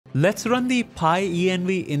let's run the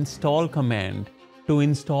pyenv install command to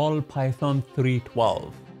install Python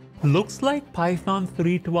 3.12. Looks like Python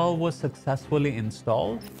 3.12 was successfully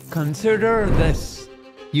installed. Consider this.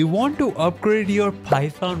 You want to upgrade your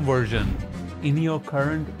Python version in your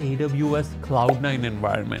current AWS Cloud9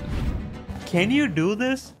 environment. Can you do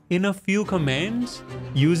this in a few commands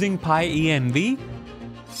using pyenv?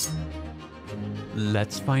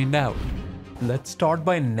 Let's find out. Let's start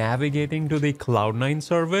by navigating to the Cloud9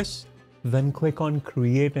 service, then click on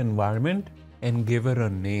Create Environment and give it a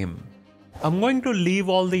name. I'm going to leave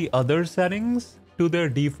all the other settings to their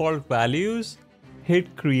default values,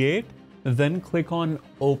 hit Create, then click on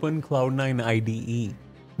Open Cloud9 IDE.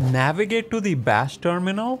 Navigate to the Bash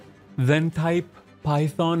terminal, then type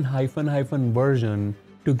Python -- version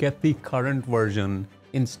to get the current version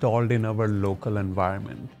installed in our local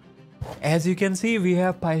environment. As you can see, we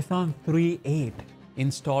have Python 3.8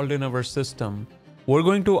 installed in our system. We're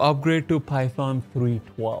going to upgrade to Python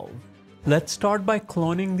 3.12. Let's start by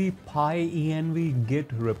cloning the pyenv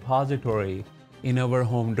git repository in our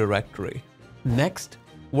home directory. Next,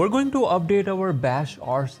 we're going to update our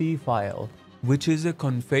bashrc file, which is a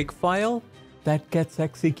config file that gets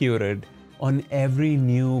executed on every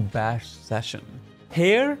new bash session.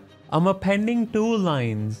 Here, I'm appending 2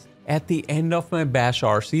 lines at the end of my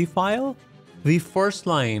bashrc file. The first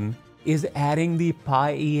line is adding the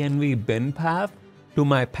pyenv bin path to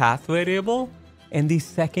my path variable, and the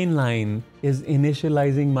second line is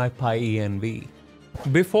initializing my pyenv.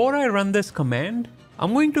 Before I run this command,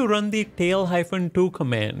 I'm going to run the tail-2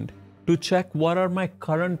 command to check what are my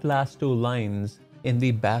current last 2 lines in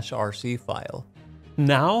the bashrc file.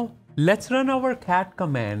 Now, let's run our cat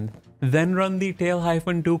command, then run the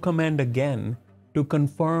tail-2 command again to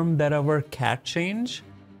confirm that our cat change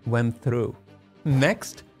went through.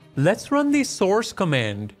 Next, let's run the source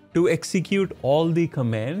command to execute all the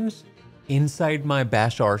commands inside my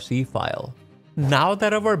bashrc file. Now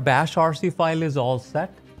that our bashrc file is all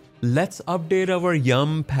set, let's update our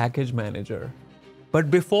yum package manager.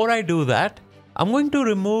 But before I do that, I'm going to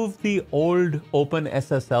remove the old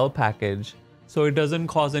OpenSSL package so it doesn't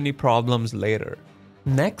cause any problems later.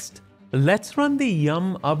 Next, let's run the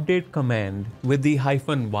yum update command with the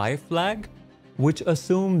 -y flag, which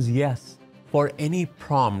assumes yes for any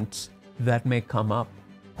prompts that may come up.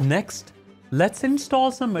 Next, let's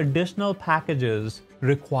install some additional packages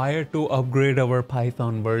required to upgrade our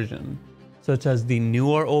Python version, such as the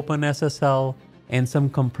newer OpenSSL and some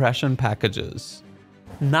compression packages.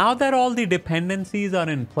 Now that all the dependencies are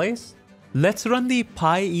in place, let's run the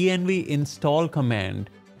pyenv install command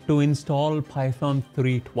to install Python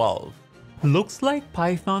 3.12. Looks like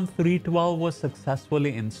Python 3.12 was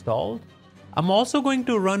successfully installed. I'm also going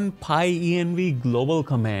to run pyenv global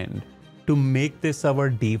command to make this our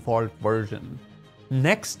default version.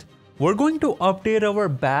 Next, we're going to update our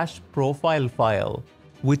bash profile file,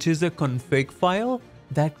 which is a config file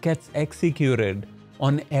that gets executed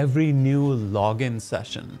on every new login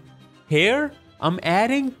session. Here, I'm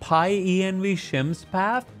adding pyenv shims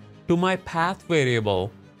path to my path variable,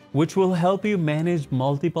 which will help you manage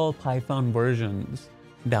multiple Python versions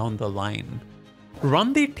down the line.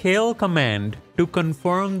 Run the tail command to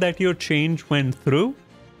confirm that your change went through,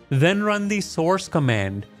 then run the source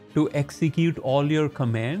command to execute all your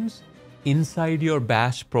commands inside your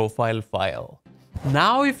bash profile file.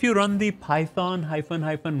 Now if you run the python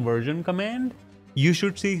 -- version command, you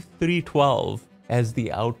should see 3.12 as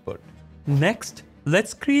the output. Next,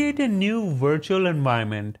 let's create a new virtual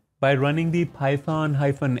environment by running the python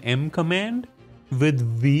 -m command with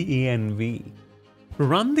pyenv.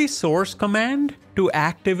 Run the source command to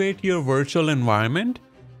activate your virtual environment,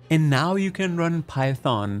 and now you can run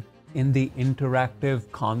Python in the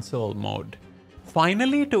interactive console mode.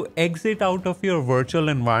 Finally, to exit out of your virtual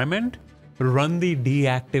environment, run the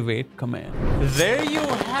deactivate command. There you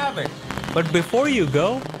have it. But before you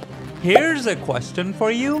go, here's a question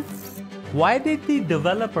for you. Why did the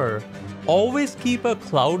developer always keep a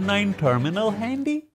Cloud9 terminal handy?